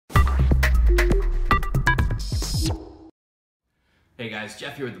Hey guys,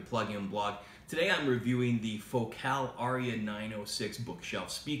 Jeff here with the Plug-In Blog. Today I'm reviewing the Focal Aria 906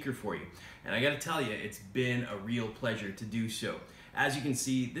 bookshelf speaker for you. And I gotta tell you, it's been a real pleasure to do so. As you can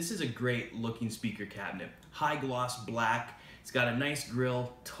see, this is a great looking speaker cabinet. High gloss black, it's got a nice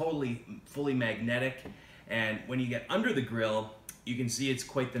grille, fully magnetic. And when you get under the grille, you can see it's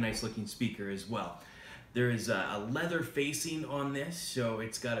quite the nice looking speaker as well. There is a leather facing on this, so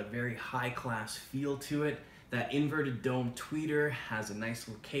it's got a very high class feel to it. That inverted dome tweeter has a nice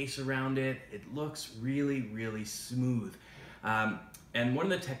little case around it. It looks really, really smooth. And one of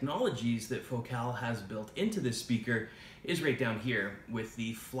the technologies that Focal has built into this speaker is right down here with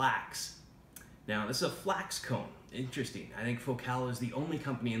the flax. Now, this is a flax cone. Interesting. I think Focal is the only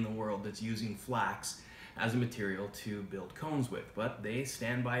company in the world that's using flax as a material to build cones with, but they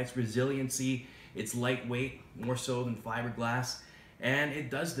stand by its resiliency. It's lightweight, more so than fiberglass, and it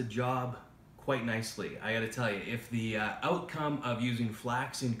does the job quite nicely. I gotta tell you, if the outcome of using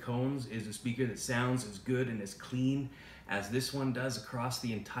flax in cones is a speaker that sounds as good and as clean as this one does across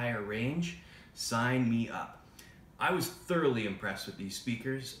the entire range, sign me up. I was thoroughly impressed with these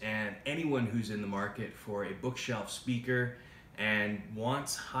speakers, and anyone who's in the market for a bookshelf speaker and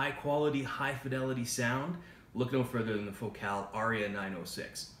wants high quality, high fidelity sound, look no further than the Focal Aria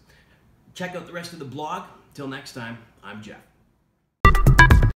 906. Check out the rest of the blog. Till next time, I'm Jeff.